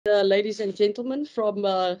ladies and gentlemen, from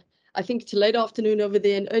I think it's late afternoon over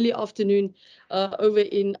there and early afternoon over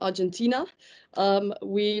in Argentina.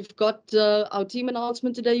 We've got our team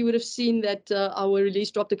announcement today. You would have seen that our release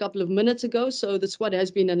dropped a couple of minutes ago, so the squad has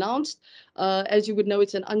been announced. As you would know,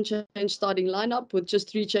 it's an unchanged starting lineup with just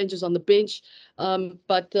 3 changes on the bench.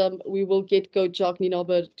 But we will get Coach Jacques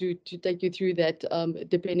Nienaber to take you through that,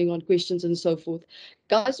 depending on questions and so forth.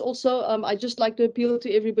 Guys, also, I'd just like to appeal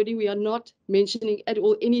to everybody. We are not mentioning at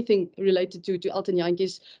all anything related to Elton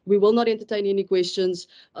Jantjies. We will not entertain any questions.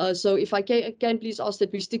 So if I can please ask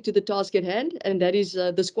that we stick to the task at hand, and that is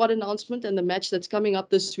the squad announcement and the match that's coming up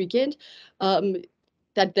this weekend.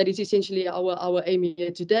 That is essentially our aim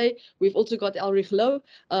here today. We've also got Louw,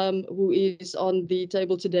 who is on the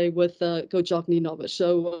table today with Coach Jacques Nienaber.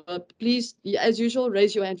 So please, as usual,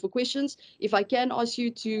 raise your hand for questions. If I can ask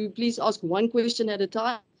you to please ask one question at a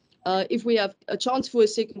time. If we have a chance for a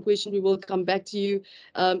second question, we will come back to you.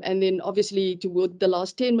 And then obviously toward the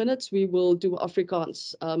last 10 minutes, we will do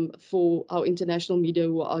Afrikaans for our international media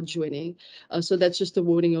who are joining. So that's just a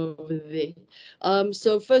warning over there.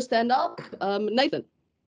 So first stand up, Nathan.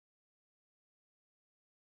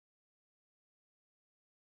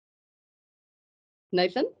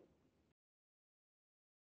 Nathan?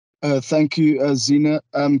 Thank you, Zina.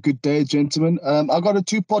 Good day, gentlemen. I got a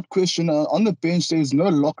 2-part question. On the bench, there's no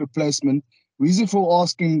lock replacement. Reason for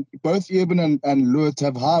asking both Eben and Louw to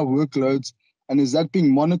have higher workloads, and is that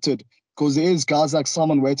being monitored? Because there is guys like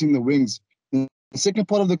Salman waiting the wings. The second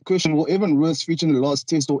part of the question, will Evan Roos feature in the last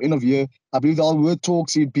test or end of year? I believe there were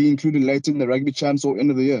talks he'd be included later in the rugby champs or end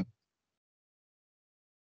of the year.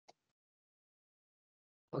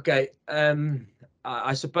 Okay,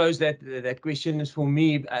 I suppose that question is for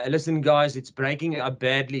me. Listen, guys, it's breaking up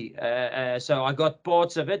badly. So I got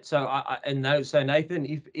parts of it. So so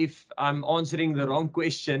Nathan, if I'm answering the wrong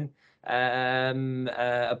question,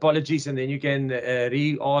 apologies, and then you can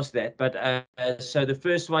re-ask that. But so the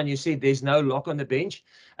first one, you said there's no lock on the bench,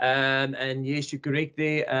 and yes, you're correct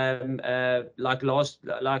there. Like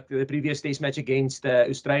the previous test match against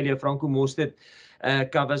Australia, Franco Mostert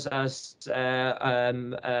covers us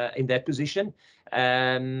in that position,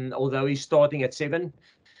 although he's starting at 7.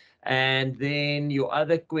 And then your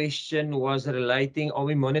other question was relating, are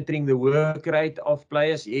we monitoring the work rate of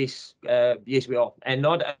players? Yes, yes, we are. And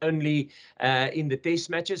not only in the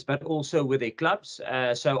test matches, but also with their clubs.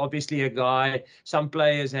 So obviously some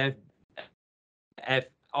players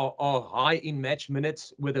are high in match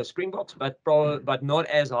minutes with the Springboks, but not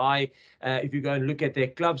as high if you go and look at their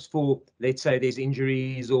clubs for, let's say, there's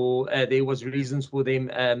injuries or there was reasons for them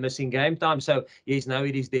missing game time. So yes, no,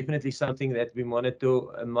 it is definitely something that we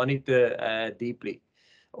monitor deeply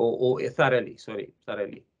or thoroughly. Sorry,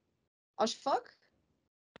 thoroughly. Ashfaq?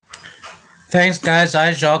 Thanks, guys.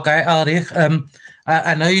 Hi, Jacques. Hi, Ulrich.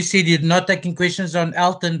 I know you said you're not taking questions on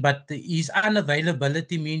Elton, but his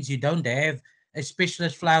unavailability means you don't have a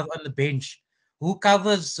specialist fly-off on the bench. Who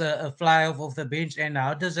covers a fly-off the bench, and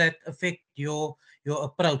how does that affect your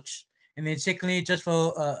approach? And then secondly, just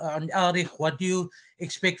for on Ulrich, what do you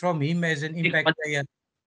expect from him as an impact player?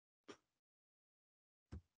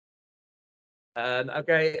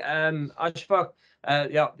 Okay, Ashfaq,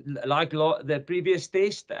 yeah, like the previous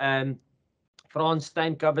test, Frans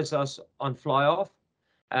Steyn covers us on fly-off.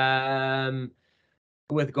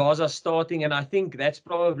 With Gaza starting, and I think that's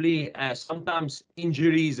probably sometimes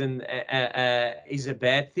injuries and is a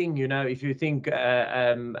bad thing. You know, if you think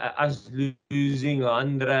us losing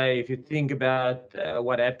Andre, if you think about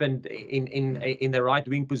what happened in the right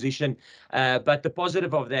wing position, but the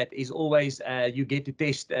positive of that is always you get to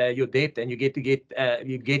test your depth, and you get to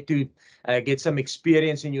get some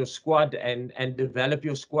experience in your squad and develop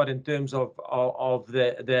your squad in terms of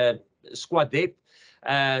the squad depth.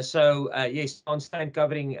 So yes, Frans Steyn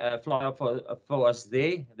covering fly-off for us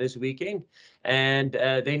there this weekend. And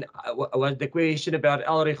then was the question about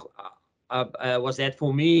Ulrich, was that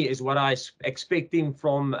for me is what I expect him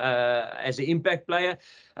from as an impact player?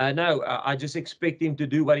 No, I just expect him to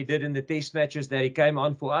do what he did in the test matches that he came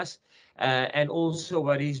on for us. And also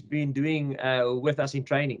what he's been doing with us in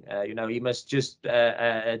training. You know, he must just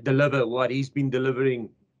deliver what he's been delivering,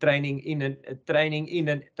 training in and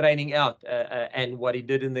training out, and what he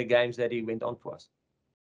did in the games that he went on for us.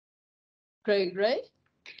 Great.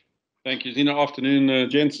 Thank you, Zina. Afternoon,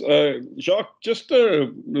 gents. Jacques, just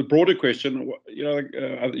a broader question. You know,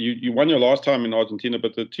 you won your last time in Argentina,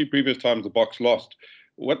 but the 2 previous times the Boks lost.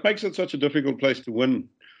 What makes it such a difficult place to win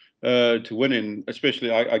in? Especially,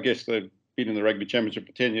 I guess they've been in the Rugby Championship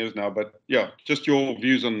for 10 years now. But yeah, just your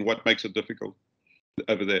views on what makes it difficult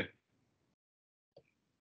over there.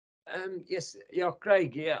 Yes, yeah,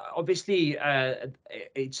 Craig. Yeah, obviously,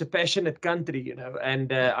 it's a passionate country, you know,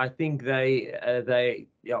 and I think they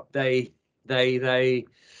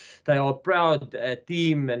are a proud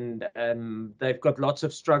team, and they've got lots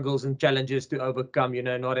of struggles and challenges to overcome. You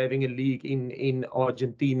know, not having a league in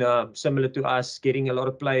Argentina, similar to us, getting a lot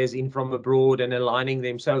of players in from abroad and aligning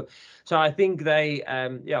them. So I think they're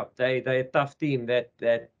a tough team that's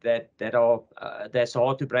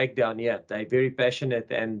hard to break down. Yeah, they're very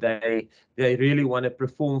passionate, and they really want to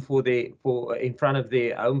perform for in front of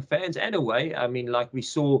their home fans and away. I mean, like we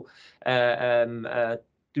saw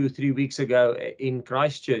 2-3 weeks ago in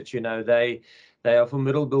Christchurch, you know, they are a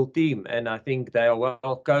formidable team, and I think they are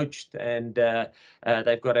well coached, and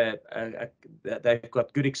they've got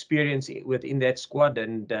good experience within that squad,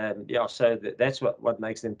 and yeah, so that's what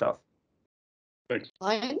makes them tough. Thanks.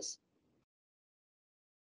 Heinz?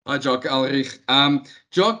 Hi, Jacques, Ulrich.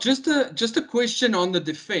 Jacques, just a question on the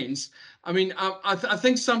defense. I mean, I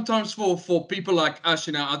think sometimes for people like us,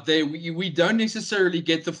 you know, out there, we don't necessarily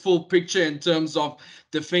get the full picture in terms of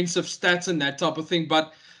defensive stats and that type of thing.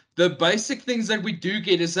 But the basic things that we do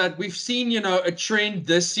get is that we've seen, you know, a trend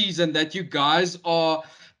this season that you guys are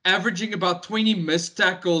averaging about 20 missed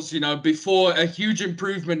tackles, you know, before a huge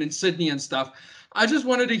improvement in Sydney and stuff. I just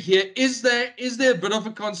wanted to hear, is there a bit of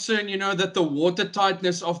a concern, you know, that the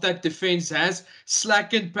watertightness of that defense has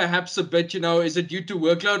slackened perhaps a bit, you know, is it due to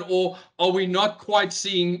workload, or are we not quite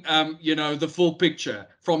seeing, you know, the full picture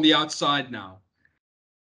from the outside now?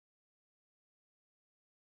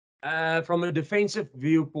 From a defensive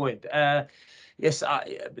viewpoint, yes,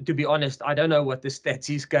 to be honest, I don't know what the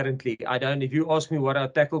stats is currently. I don't. If you ask me what our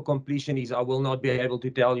tackle completion is, I will not be able to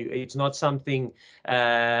tell you. It's not something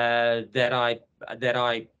that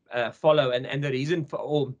I follow, and the reason for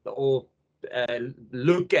or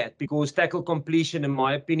look at, because tackle completion, in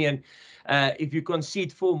my opinion, if you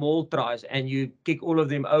concede 4 maul tries and you kick all of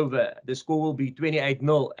them over, the score will be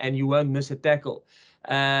 28-0, and you won't miss a tackle.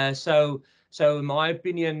 So in my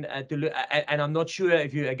opinion, and I'm not sure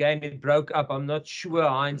if you, again, it broke up. I'm not sure,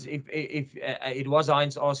 Heinz, if it was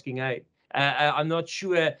Heinz asking, hey, I'm not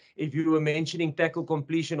sure if you were mentioning tackle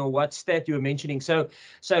completion or what stat you were mentioning. So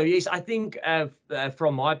yes, I think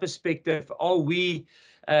from my perspective, are we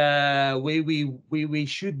where we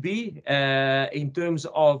should be in terms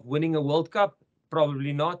of winning a World Cup?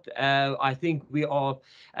 Probably not. I think we are,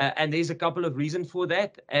 and there's a couple of reasons for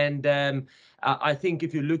that. And I think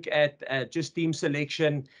if you look at just team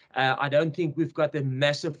selection, I don't think we've got a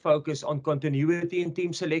massive focus on continuity in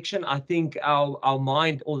team selection. I think our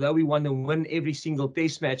mind, although we want to win every single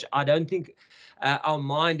test match, I don't think our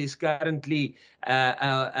mind is currently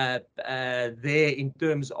there in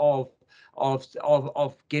terms of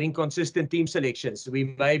getting consistent team selections.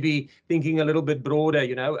 We may be thinking a little bit broader,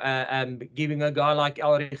 you know, giving a guy like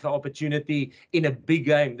Ulrich an opportunity in a big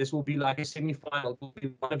game. This will be like a semi-final. It will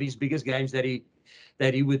be one of his biggest games that he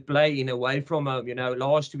would play in away from home. You know,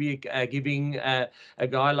 last week giving a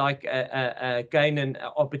guy like Kane an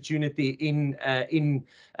opportunity in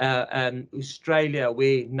Australia,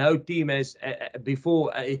 where no team has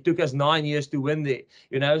before. It took us 9 years to win there,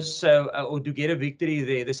 you know, so or to get a victory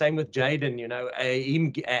there. The same with Jaden, you know, him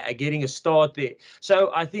getting a start there.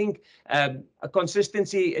 So I think a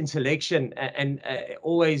consistency in selection and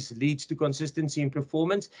always leads to consistency in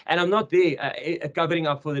performance. And I'm not there covering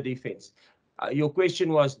up for the defense. Your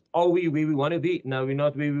question was, are we where we want to be? No, we're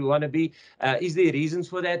not where we want to be. Is there reasons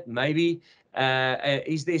for that? Maybe.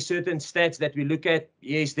 Is there certain stats that we look at?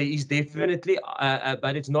 Yes, there is definitely,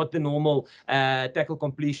 but it's not the normal tackle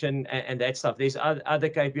completion and that stuff. There's other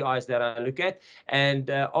KPIs that I look at,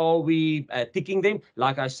 and are we ticking them?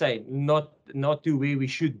 Like I say, not to where we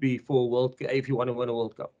should be for World Cup, if you want to win a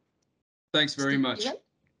World Cup. Thanks very much.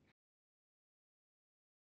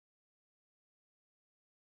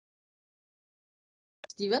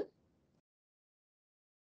 Steven?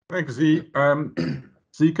 Thanks, Z.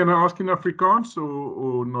 Z, can I ask in Afrikaans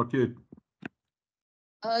or not yet?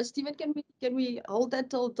 Steven, can we hold that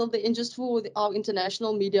till the end, just for our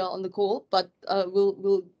international media on the call? But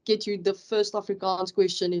we'll get you the first Afrikaans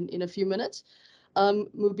question in a few minutes.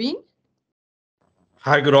 Mubin?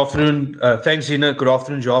 Hi, good afternoon. Thanks, Zina. Good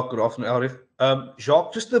afternoon, Jacques. Good afternoon, Ulrich.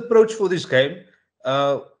 Jacques, just the approach for this game,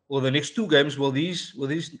 or the next 2 games, will these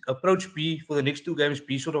approach be for the next 2 games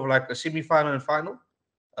be sort of like a semi-final and final?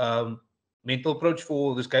 Mental approach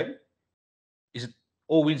for this game? Is it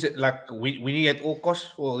all wins, like winning at all costs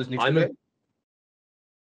for this next game?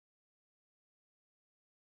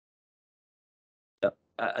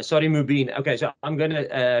 sorry, Mubin. Okay, so I'm going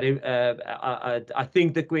to, I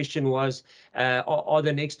think the question was, are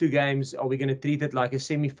the next two games, are we going to treat it like a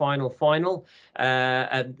semi-final final?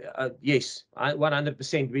 Yes,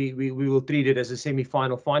 100%. We will treat it as a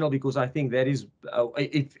semi-final final, because I think that is,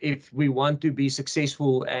 if we want to be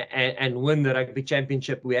successful and win the Rugby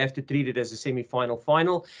Championship, we have to treat it as a semi-final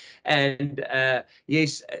final. And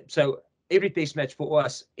yes, so every test match for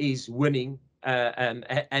us is winning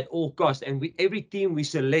at all costs. And every team we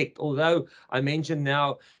select, although I mentioned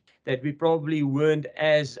now that we probably weren't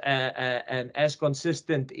as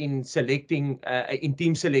consistent in selecting in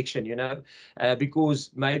team selection, you know,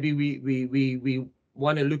 because maybe we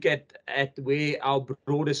want to look at where our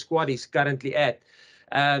broader squad is currently at.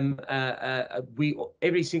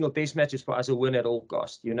 Every single test match is for us a win at all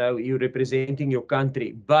costs. You know, you're representing your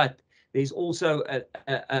country, but there's also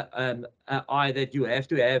an eye that you have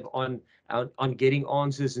to have on getting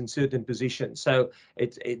answers in certain positions. So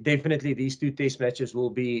it definitely, these two test matches will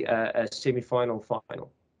be a semi-final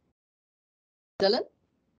final. Dylan?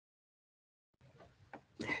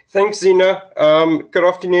 Thanks, Zina. Good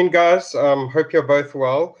afternoon, guys. Hope you're both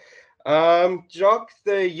well. Jacques,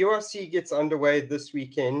 the URC gets underway this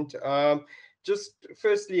weekend. Just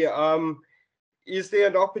firstly, is there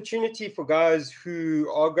an opportunity for guys who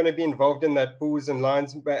are going to be involved in that Bulls and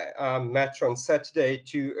Lions match on Saturday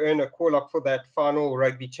to earn a call-up for that final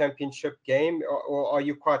Rugby Championship game? Or are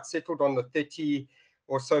you quite settled on the 30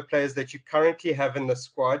 or so players that you currently have in the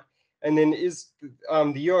squad? And then is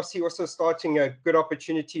the URC also starting a good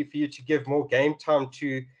opportunity for you to give more game time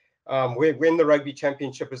to, when the Rugby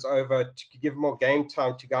Championship is over, to give more game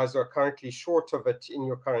time to guys who are currently short of it in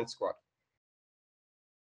your current squad?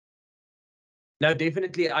 No,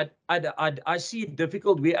 definitely. I see it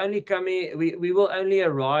difficult. We will only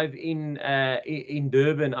arrive in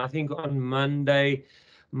Durban, I think, on Monday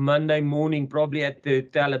morning, probably at the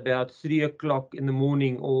hotel about 3 o'clock in the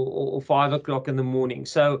morning or 5 o'clock in the morning.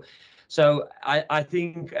 So I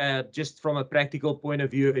think just from a practical point of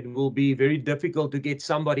view, it will be very difficult to get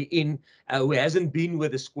somebody in who hasn't been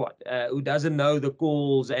with the squad, who doesn't know the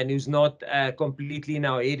calls, and who's not completely in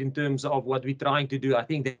our head in terms of what we're trying to do. I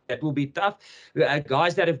think that will be tough.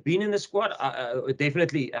 Guys that have been in the squad,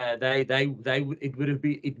 definitely,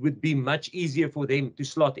 it would be much easier for them to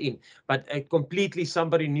slot in. But completely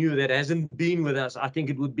somebody new that hasn't been with us, I think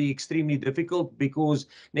it would be extremely difficult, because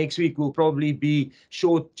next week will probably be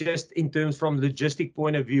short just in terms from logistic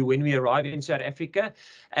point of view when we arrive in South Africa.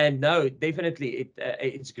 And no, definitely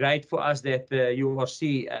it's great for us that the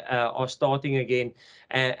URC are starting again,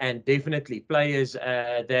 and definitely players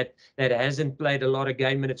that hasn't played a lot of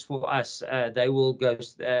game minutes for us, they will go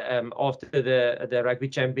after the Rugby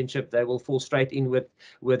Championship, they will fall straight in with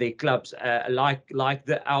their clubs, like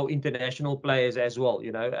our international players as well.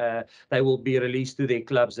 You know, they will be released to their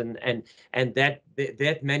clubs, and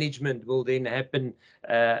that management will then happen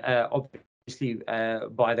obviously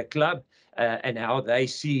by the club, and how they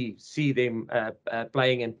see them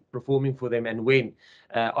playing and performing for them. And when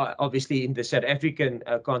obviously in the South African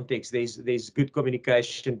context, there's good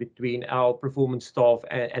communication between our performance staff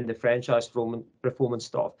and the franchise performance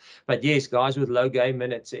staff. But yes, guys with low game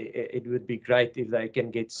minutes, it would be great if they can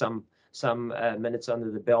get some minutes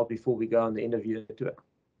under the belt before we go on the interview tour.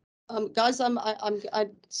 Guys, I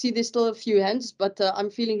see there's still a few hands, but I'm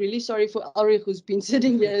feeling really sorry for Ulrich, who's been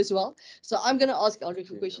sitting here as well. So I'm going to ask Ulrich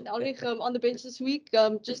a question. Ulrich, on the bench this week,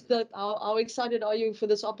 just how excited are you for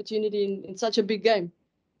this opportunity in such a big game?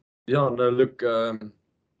 Yeah, no, look,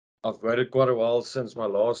 I've waited quite a while since my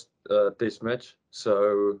last test match,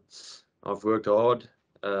 so I've worked hard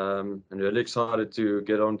and really excited to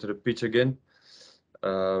get onto the pitch again.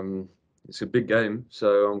 It's a big game,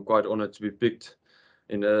 so I'm quite honored to be picked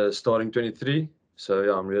in starting 23. So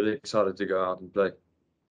yeah, I'm really excited to go out and play.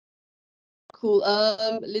 Cool.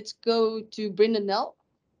 Let's go to Brendan now.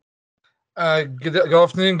 Good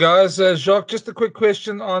afternoon, guys. Jacques, just a quick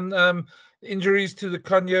question on injuries to the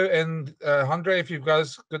Kanyo and Andre, if you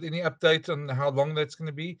guys got any update on how long that's going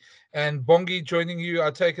to be. And Bongi joining you,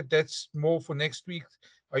 I take it that's more for next week.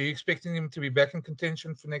 Are you expecting him to be back in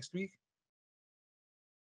contention for next week?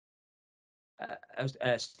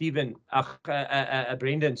 Stephen,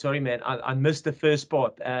 Brendan, sorry man, I missed the first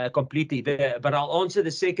part completely, but I'll answer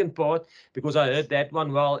the second part because I heard that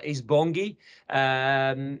one well. Is Bongi,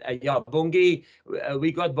 yeah, Bongi,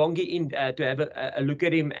 we got Bongi in to have a look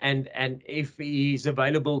at him, and if he's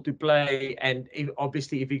available to play, and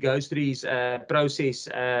obviously if he goes through his process,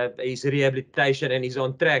 his rehabilitation, and he's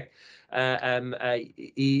on track,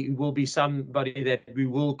 he will be somebody that we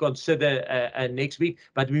will consider next week,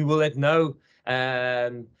 but we will let know.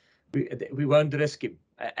 We won't risk him.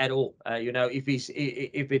 at all. You know, if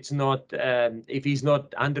he's not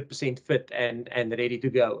 100% fit and ready to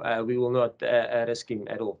go, we will not risk him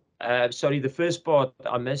at all. Sorry, the first part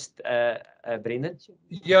I missed, Brendan.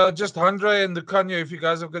 Yeah, just Andre and the Kanyo, if you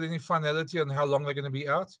guys have got any finality on how long they're going to be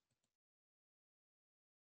out.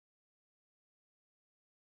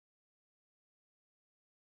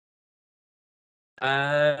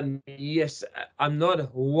 Yes, I'm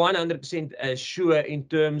not 100% sure in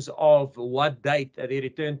terms of what date they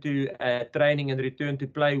return to training and return to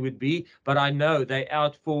play would be, but I know they're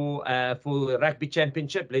out for the Rugby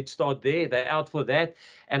Championship. Let's start there. They're out for that,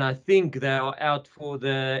 and I think they are out for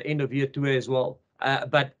the end of year tour as well.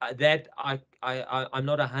 But that I'm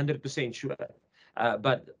not 100% sure,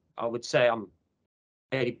 but I would say I'm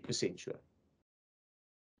 80% sure.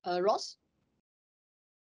 Ross?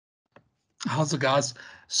 How's it, guys?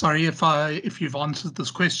 Sorry if you've answered this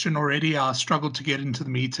question already. I struggled to get into the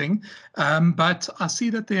meeting, but I see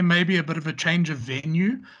that there may be a bit of a change of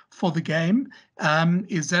venue for the game.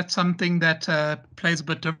 Is that something that plays a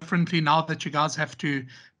bit differently now that you guys have to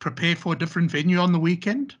prepare for a different venue on the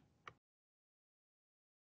weekend?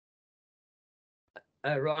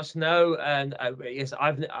 Ross, no, and yes,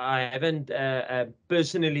 I haven't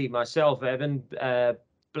personally myself haven't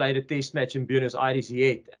played a test match in Buenos Aires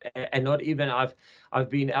yet, and not even I've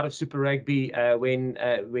been out of Super Rugby when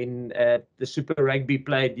the Super Rugby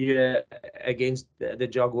played here against the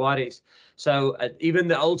Jaguares. So even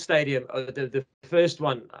the old stadium, the first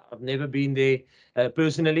one, I've never been there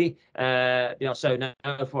personally. Yeah, so now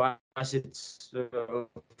for us, it's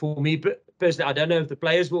for me personally, I don't know if the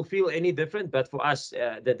players will feel any different, but for us,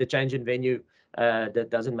 the change in venue that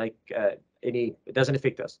doesn't make it doesn't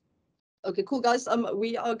affect us. Okay, cool, guys.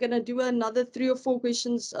 We are gonna do another 3 or 4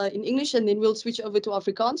 questions in English, and then we'll switch over to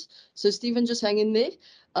Afrikaans. So Stephen, just hang in there.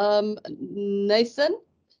 Nathan,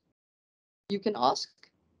 you can ask.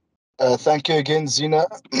 Thank you again, Zina.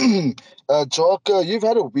 Jacques, you've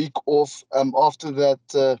had a week off after that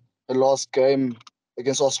the last game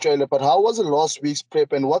against Australia, but how was the last week's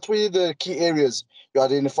prep, and what were the key areas you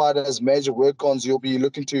identified as major work-ons you'll be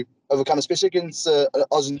looking to overcome, especially against an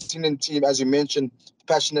Argentinian team, as you mentioned,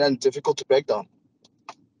 passionate and difficult to break down?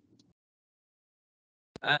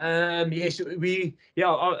 Yes,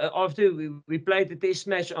 after we played the test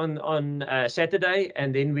match on Saturday,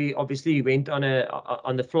 and then we obviously went on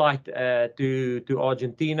the flight to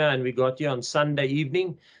Argentina, and we got here on Sunday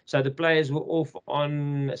evening. So the players were off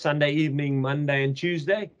on Sunday evening, Monday and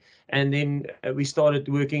Tuesday, and then we started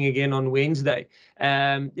working again on Wednesday.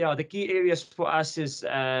 The key areas for us is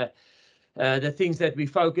the things that we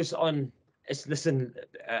focus on. Listen,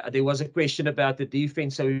 there was a question about the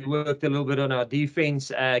defense, so we worked a little bit on our defense,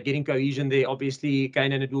 getting cohesion there. Obviously,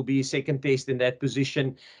 Kainan, it will be a second test in that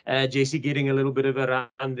position. Jesse getting a little bit of a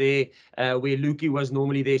run there, where Lukey was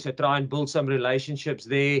normally there, so try and build some relationships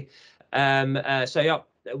there.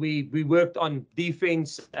 We worked on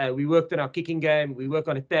defense, we worked on our kicking game, we worked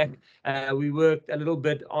on attack, we worked a little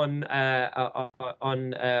bit on our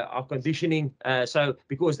conditioning. So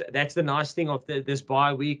because that's the nice thing of this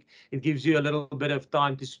bye week, it gives you a little bit of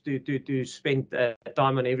time to spend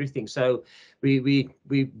time on everything. So we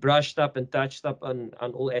brushed up and touched up on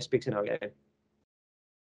all aspects in our game.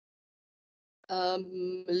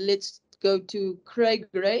 Let's go to Craig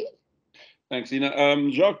Gray. Thanks, Zina.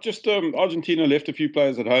 Jacques, just Argentina left a few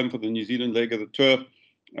players at home for the New Zealand leg of the tour.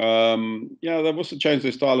 They've also changed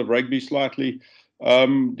their style of rugby slightly.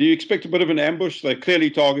 Do you expect a bit of an ambush? They're clearly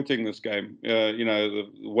targeting this game, the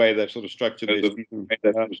way they've sort of structured their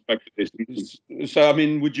season. So, I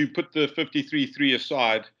mean, would you put the 53-3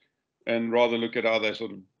 aside and rather look at how they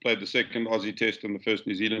sort of played the second Aussie test and the first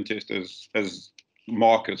New Zealand test as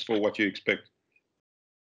markers for what you expect?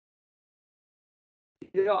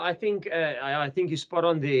 Yeah, I think you're spot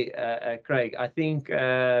on there, Craig. I think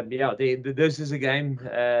this is a game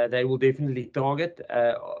they will definitely target.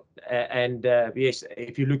 Yes,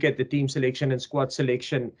 if you look at the team selection and squad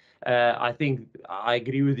selection, I think I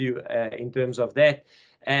agree with you in terms of that.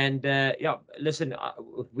 And listen,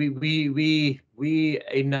 we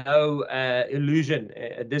in no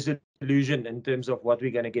disillusion in terms of what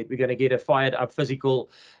we're going to get. We're going to get a fired up,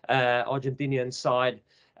 physical Argentinian side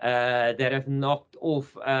that have knocked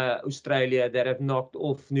off Australia, that have knocked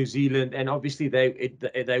off New Zealand, and obviously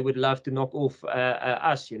they would love to knock off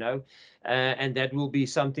us, and that will be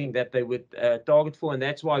something that they would target for, and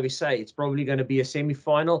that's why we say it's probably going to be a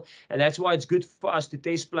semi-final, and that's why it's good for us to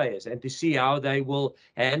test players and to see how they will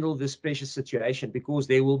handle this pressure situation, because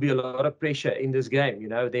there will be a lot of pressure in this game.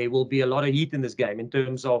 There will be a lot of heat in this game in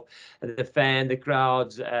terms of the fan, the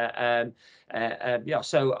crowds.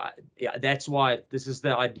 That's why this is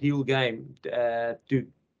the ideal game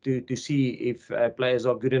to see if players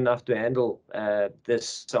are good enough to handle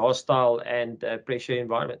this hostile and pressure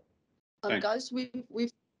environment. Guys,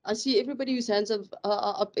 I see everybody whose hands are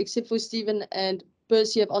up except for Stephen and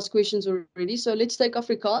Percy have asked questions already. So let's take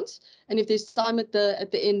Afrikaans, and if there's time at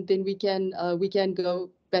the end, then we can go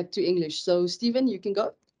back to English. So Stephen, you can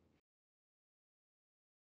go.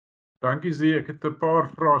 Dankie Zee, ek het 'n paar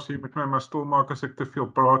vrae, so jy moet my maar stil maak as ek te veel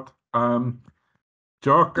praat.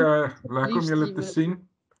 Jacques, lekker om julle te sien.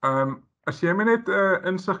 As jy my net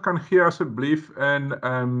insig kan gee asseblief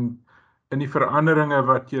in die veranderinge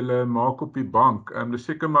wat julle maak op die bank. Dis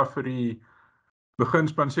seker maar vir die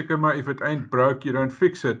beginspan, seker maar if it ain't broke, you don't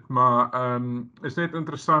fix it. Maar is net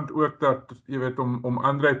interessant ook dat jy weet om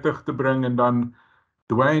Andre terug te bring en dan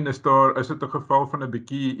Dwayne is dit 'n geval van 'n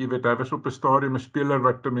bietjie, jy weet, hy was op 'n stadium 'n speler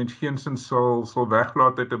wat 'n mens geensins sal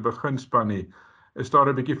weglaat uit 'n beginspan nie. Is daar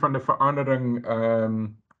 'n bietjie van 'n verandering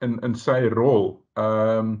in sy rol?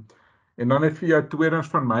 En dan net vir jou tweedens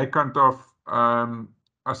van my kant af,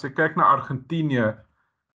 as ek kyk na Argentinië,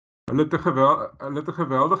 hulle het 'n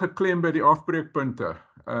geweldige klem by die afbreekpunte.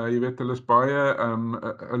 Jy weet, hulle is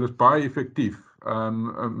baie effektief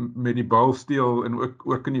met die balsteel en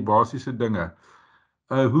ook in die basiese dinge.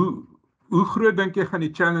 Hoe groot dink jy gaan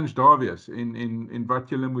die challenge daar wees en wat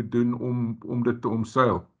julle moet doen om dit te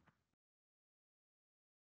omseil?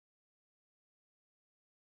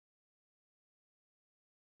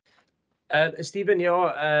 Stephen,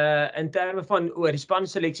 ja, in terme van die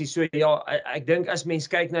spanseleksie, so ja, ek dink as mens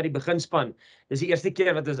kyk na die beginspan, dis die eerste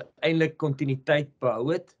keer wat ons eintlik kontinuïteit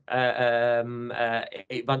behou het,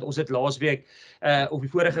 want ons het laasweek op die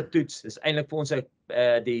vorige toets, dis eintlik vir ons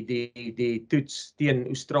die toets teen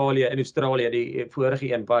Australië, in Australië, die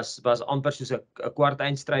vorige een was amper soos 'n kwart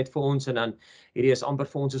eindstryd vir ons, en dan hierdie is amper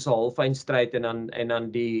vir ons soos 'n half eindstryd, en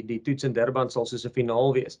dan die toets in Durban sal soos 'n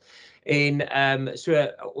finaal wees. En so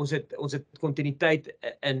ons het kontinuïteit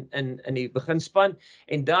in die beginspan,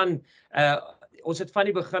 en dan ons het van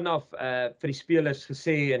die begin af vir die spelers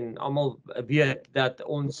gesê, en almal weet dat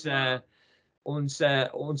ons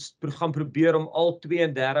gaan probeer om al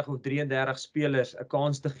 32 of 33 spelers 'n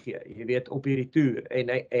kans te gee, jy weet, op hierdie toer,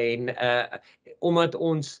 en omdat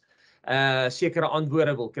ons sekere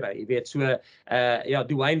antwoorde wil kry, jy weet, so ja,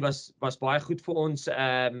 Dwayne was baie goed vir ons,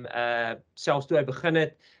 selfs toe hy begin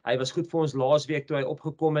het, hy was goed vir ons laasweek toe hy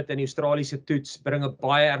opgekom het in die Australiese toets, bring 'n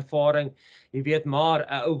baie ervaring, jy weet, maar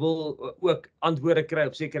ou wil ook antwoorde kry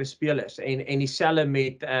op sekere spelers, en dieselfde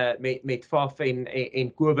met Faf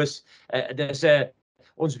en Kobus,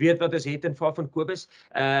 ons weet wat ons het in Faf en Kobus,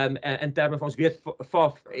 in terme van ons weet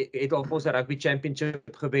Faf het al vir ons 'n Rugby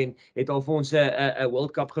Championship gewen, het al vir ons 'n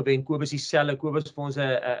World Cup gewen, Kobus dieselfde, Kobus vir ons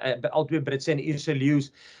albei Britse en Ierse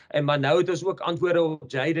leeu's, maar nou het ons ook antwoorde op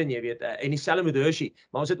Jaden, jy weet, en dieselfde met Hershey,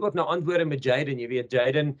 maar ons het ook nou antwoorde met Jaden, jy weet,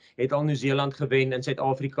 Jaden het al Nieu-Seeland gewen in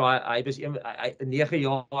Suid-Afrika, hy was 9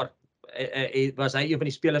 jaar was hy een van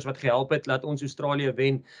die spelers wat gehelp het laat ons Australië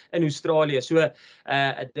wen in Australië. So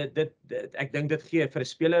ek dink dit gee vir 'n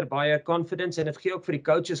speler baie confidence, en dit gee ook vir die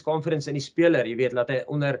coaches confidence in die speler, jy weet, laat hy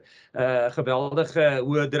onder geweldige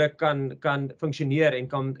hoë druk kan funksioneer en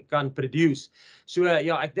kan produce. So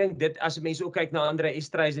ja, ek dink dit, as mense ook kyk na ander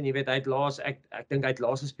Esterhuizen, jy weet, ek dink hy het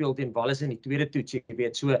laas gespeel teen Wallis in die tweede toets, jy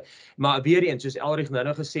weet, so, maar weer eens, soos Elrich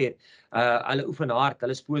nou gesê het, hulle oefen hard,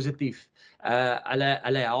 hulle is positief,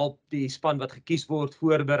 hulle help die span wat gekies word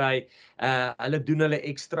voorberei, hulle doen hulle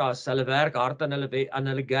extras, hulle werk hard aan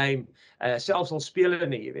hulle game, selfs al speel hulle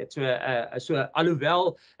nie, jy weet, so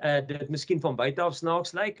alhoewel dit miskien van buite af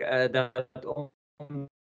snaaks lyk, dat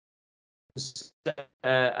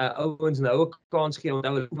ouens nou 'n kans gee,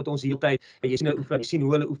 onthou wat ons heeltyd, jy sien hulle oefen, jy sien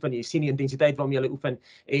hoe hulle oefen, jy sien die intensiteit waarmee hulle oefen,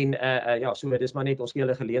 en ja, so dis maar net ons gee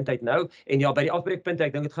hulle geleentheid nou, en ja, by die afbreekpunte,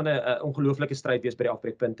 ek dink dit gaan 'n ongelooflike stryd wees by die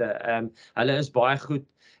afbreekpunte, hulle is baie goed,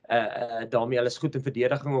 daarmee hulle is goed in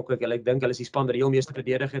verdediging ook, ek dink hulle is die span wat die heel meeste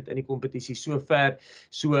verdedig het in die kompetisie sover,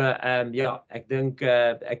 so ja, ek dink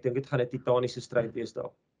dit gaan 'n titaniese stryd wees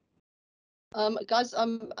daar. Guys,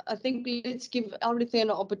 I think let's give everything an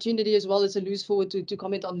opportunity as well as a loose forward to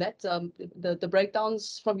comment on that. The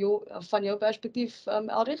breakdowns from your perspective,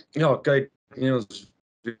 Elrich? Ja, kyk, ons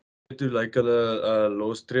weet hoe lyk hulle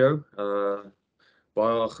los trio.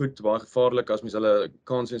 Baie goed, baie gevaarlik as mens hulle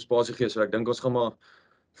kans en spasie gee. So ek dink ons gaan maar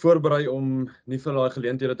voorberei om nie vir daai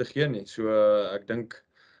geleenthede te gee nie. So ek dink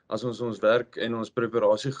as ons werk en ons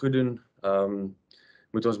preparasie goed doen,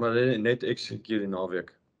 moet ons maar net execute die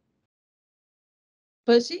naweek.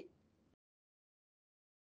 Percy?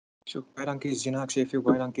 So, baie dankie Zina, ek sê vir jou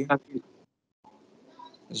baie dankie.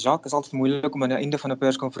 Jacques, is altyd moeilik om aan die einde van 'n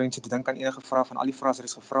perskonferensie te dink aan enige vraag van al die vrae wat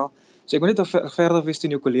is gevra. So ek wil net verder wees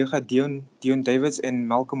teen jou kollega Dion Davids en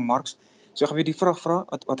Malcolm Marx. So ek gaan weer die vraag vra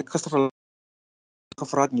wat ek gister vir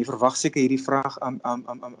gevra het en jy verwag seker hierdie vraag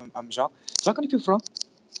Jacques. Jacques, kan ek jou vra?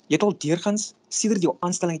 Jy het al deurgangs sedert jou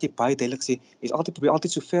aanstelling het jy baie duidelik sê jy probeer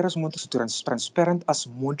altyd so ver as moontlik so transparant as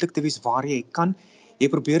moontlik te wees waar jy kan.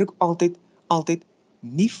 Jy probeer ook altyd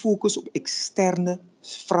nie fokus op eksterne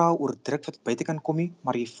vrae oor druk wat buite kan kom nie,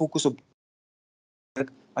 maar jy fokus op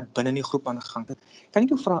druk wat binne die groep aangegaan het. Kan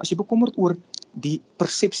ek jou vra as jy bekommerd oor die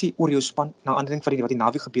persepsie oor jou span na aanleiding van wat die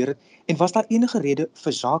naweek gebeur het en was daar enige rede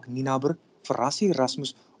vir Jacques Nienaber, vir Rassie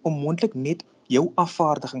Erasmus om moontlik net jou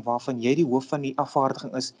afvaardiging waarvan jy die hoof van die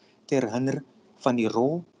afvaardiging is te herinner van die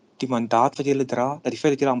rol, die mandaat wat jy dra, dat die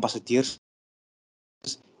feit dat jy ambassadeurs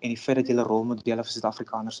is en die feit dat jy rolmodelle vir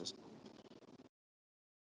Suid-Afrikaners is?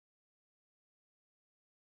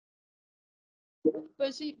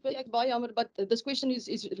 Percy, baie jammer, but this question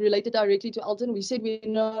is related directly to Alton. We said we're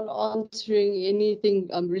not answering anything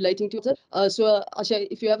relating to it. So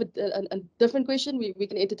if you have a different question, we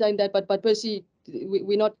can entertain that. But Percy,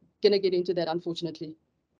 we're not going to get into that, unfortunately.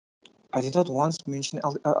 I did not once mention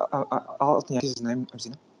Alton's name,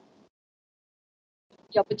 Amzina.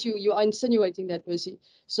 Yeah, but you are insinuating that, Percy.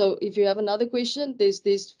 So if you have another question, there's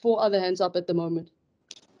 4 other hands up at the moment.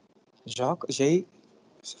 Jacques, as jy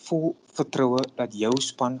vol vertroue dat jou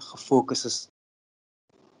span gefokus is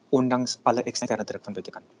ondanks alle eksterne druk van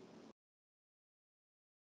buitekant?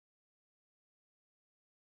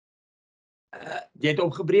 Jy het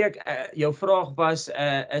opgebreek, jou vraag was,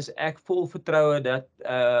 is ek vol vertroue dat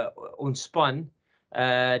ons span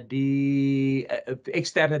die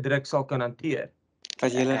eksterne druk sal kan hanteer?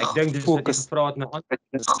 Dat jy ek dink dis wat jy gevra het na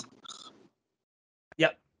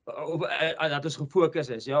ja, dat ons gefokus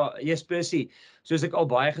is. Ja, yes, Percy, soos ek al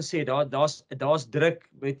baie gesê, daar's druk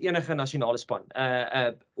met enige nasionale span.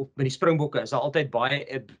 Of met die Springbokke is daar altyd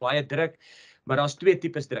baie druk, maar daar's 2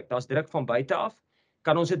 tipes druk. Daar's druk van buite af.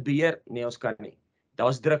 Kan ons dit beheer? Nee, ons kan nie.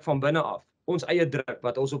 Daar's druk van binne af. Ons eie druk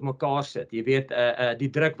wat ons op mekaar sit. Jy weet, die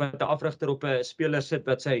druk wat 'n afrigter op 'n speler sit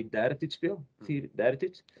wat sy derde toets speel, derde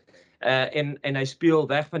toets. En hy speel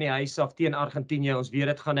weg van die huis af teen Argentinië. Ons weet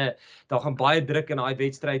daar gaan baie druk in daai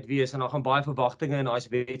wedstryd wees en daar gaan baie verwagtinge in daai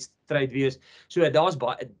wedstryd wees. So daar's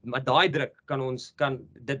maar daai druk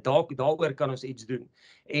daaroor kan ons iets doen.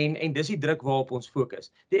 En dis die druk waarop ons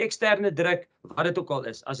fokus. Die eksterne druk, wat dit ook al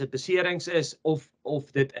is, as dit beserings is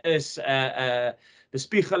of dit is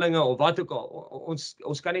bespiegelinge of wat ook al,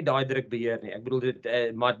 ons kan nie daai druk beheer nie. Ek bedoel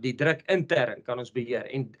dit, maar die druk intern kan ons beheer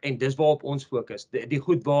en dis waarop ons fokus. Die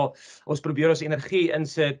goed waar ons probeer ons energie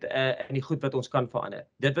insit in die goed wat ons kan verander.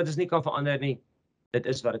 Dit wat ons nie kan verander nie, dit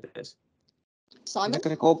is wat dit is. Simon?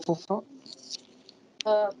 Kan ek op vra?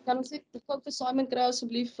 Kan ons net vir Simon kry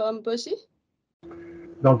asseblief, Percy?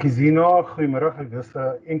 Dankie Zina, goeiemôre. Dis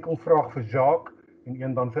 'n enkel vraag vir Jacques en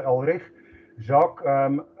een dan vir Elrich. Jacques,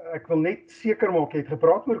 ek wil net seker maak, jy het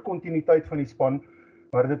gepraat oor kontinuïteit van die span,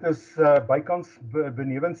 maar dit is bykans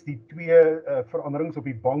benewens die 2 veranderings op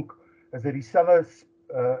die bank, is dit dieselfde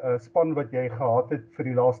span wat jy gehad het vir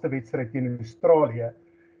die laaste wedstryd teen Australië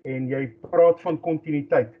en jy praat van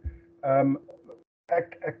kontinuïteit.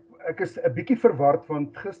 Ek is 'n bietjie verward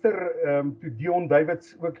want gister toe Dion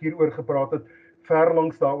Davids ook hieroor gepraat het,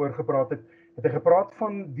 verlangs daaroor gepraat het, het hy gepraat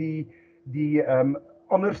van die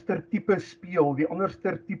anderster tipe speel, die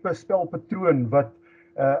anderster tipe spelpatroon wat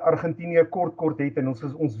Argentinië kort het en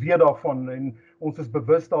ons weet daarvan en ons is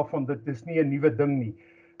bewus daarvan, dit is nie 'n nuwe ding nie.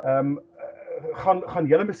 Gaan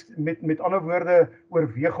julle met ander woorde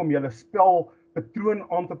oorweeg om julle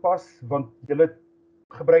spelpatroon aan te pas, want julle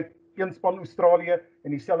gebruik een span Australië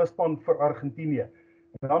en dieselfde span vir Argentinië.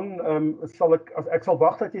 Dan sal ek sal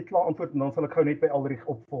wag dat jy klaar antwoord en dan sal ek gou net by Elrich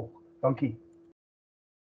opvolg. Dankie.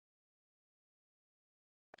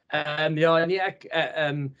 Ja, nee,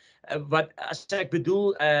 wat as ek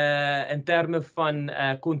bedoel in terme van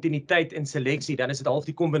kontinuïteit en seleksie, dan is dit half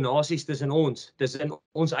die kombinasies tussen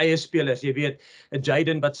ons eie spelers. Jy weet,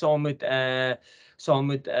 Jaden wat saam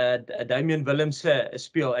met Damian Willemse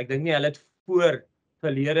speel. Ek dink nie hulle het voor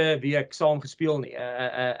verlede week saam gespeel nie,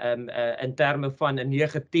 in terme van 'n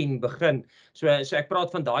 9-10 begin. So ek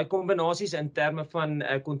praat van daai kombinasies in terme van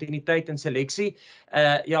kontinuïteit en seleksie.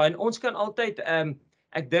 Ja, en ons kan altyd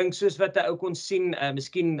ek dink soos wat ou kon sien,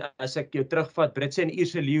 miskien as ek jou terugvat, Britse en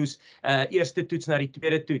Ierse Leeu's eerste toets na die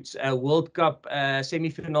tweede toets, World Cup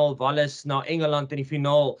semifinaal Wallis na Engeland in die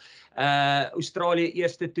finaal, Australië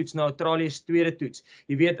eerste toets na Australië se tweede toets.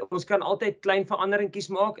 Jy weet, ons kan altyd klein veranderingkies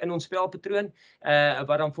maak in ons spelpatroon,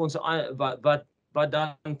 wat dan vir ons wat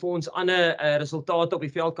dan vir ons ander resultate op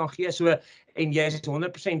die veld kan gee. So en jy is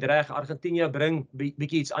 100% reg, Argentinië bring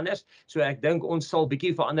bietjie iets anders. So ek dink ons sal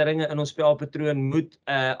bietjie veranderinge in ons spelpatroon moet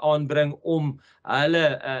aanbring om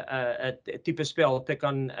hulle tipe spel te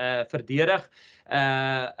kan verdedig.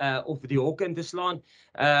 Of die hok in te slaan.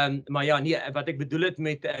 Maar ja, nee, wat ek bedoel het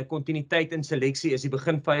met kontinuïteit in seleksie is die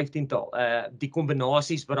begin 15-tal. Die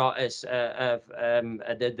kombinasies wat daar is,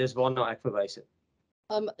 dis waarna ek verwys het.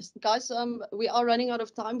 Guys, we are running out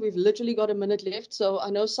of time. We've literally got a minute left. So I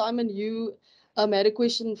know, Simon, you had a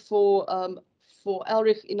question for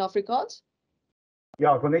Elrich in Afrikaans.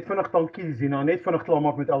 Ja, ek wil net vinnig dankie Zina, net vinnig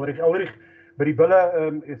klaarmaak met Elrich. Elrich, by die bulle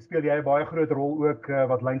speel jy 'n baie groot rol ook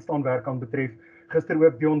wat lynstaanwerk aan betref. Gister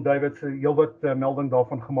ook Dion Davids heelwat melding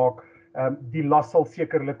daarvan gemaak. Die las sal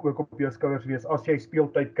sekerlik ook op jou skouers wees as jy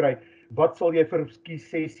speeltyd kry. Wat sal jy vir kies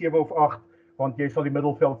 6, 7 of 8, want jy sal die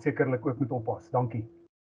middelveld sekerlik ook moet oppas. Dankie.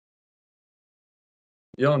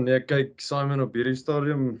 Ja, nee, kyk Simon, op hierdie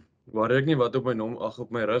stadium waar ek nie wat op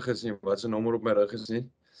my rug is nie, wat se nommer op my rug is nie.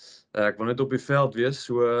 Ek wil net op die veld wees,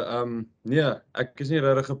 so nee, ek is nie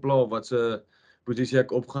regtig gepla wat se posisie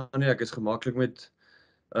ek opgaan nie. Ek is gemaklik met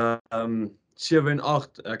 7 en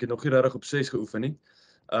 8. Ek het nog nie regtig op 6 geoefen nie.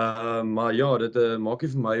 Maar ja, dit maak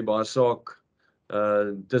nie vir my baie saak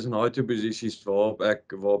tussen daai twee posisies waarop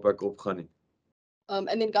ek opgaan nie. And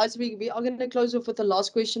then guys, we are going to close off with the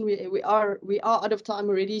last question. We are out of time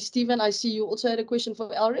already. Stephen, I see you also had a question for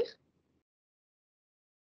Elrich.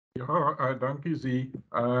 Ja, dankie Zee.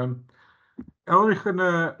 Elrich, in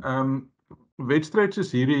 'n wedstryd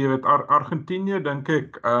soos hierdie, jy weet Argentinië dink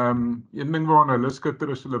ek, een ding waarna hulle skitter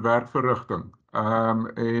is hulle werkverrigting.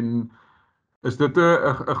 En is dit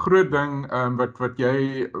 'n groot ding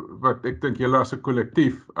wat ek dink julle as 'n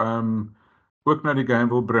kollektief ook na die game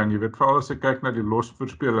wil bring. Jy weet, veral as ek kyk na die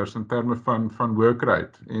losverspelers in terme van work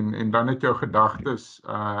rate en dan het jou gedagtes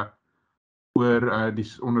oor die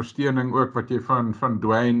ondersteuning ook wat jy van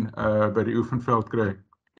Dwayne by die oefenveld kry.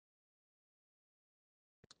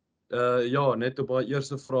 Ja, net op haar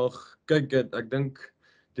eerste vraag. Kyk, ek dink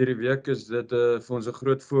hierdie week is dit vir ons 'n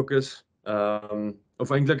groot fokus.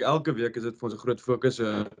 Of eintlik elke week is dit vir ons 'n groot fokus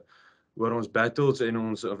oor ons battles en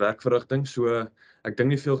ons werkverrigting. So ek dink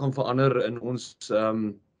nie veel gaan verander in ons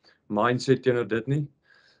mindset teenoor dit nie.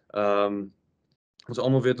 Ons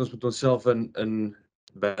almal weet ons moet onsself in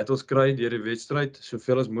battles kry deur die wedstryd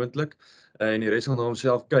soveel as moontlik en die res gaan na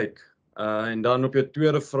homself kyk. En dan op jou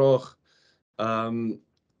tweede vraag,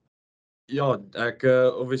 ja, ek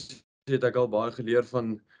obviously het ek al baie geleer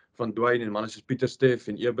van Dwayne en manne soos Pieter Steff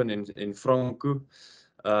en Eben en Franco.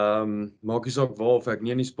 Maak nie saak waar of ek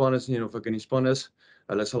nie in die span is nie en of ek in die span is.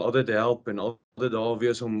 Hulle sal altyd help en altyd daar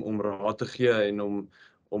wees om raad te gee en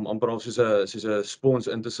om amper al soos 'n spons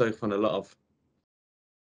in te suig van hulle af.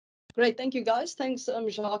 Great, thank you guys. Thanks,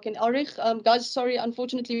 Jacques and Elrich. Guys, sorry,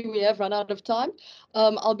 unfortunately we have run out of time.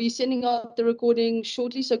 I'll be sending out the recording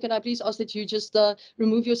shortly, so can I please ask that you just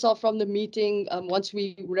remove yourself from the meeting once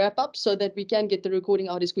we wrap up so that we can get the recording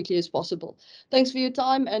out as quickly as possible. Thanks for your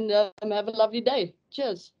time and have a lovely day.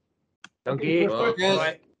 Cheers. Dankie.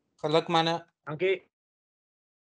 Geluk manne. Dankie.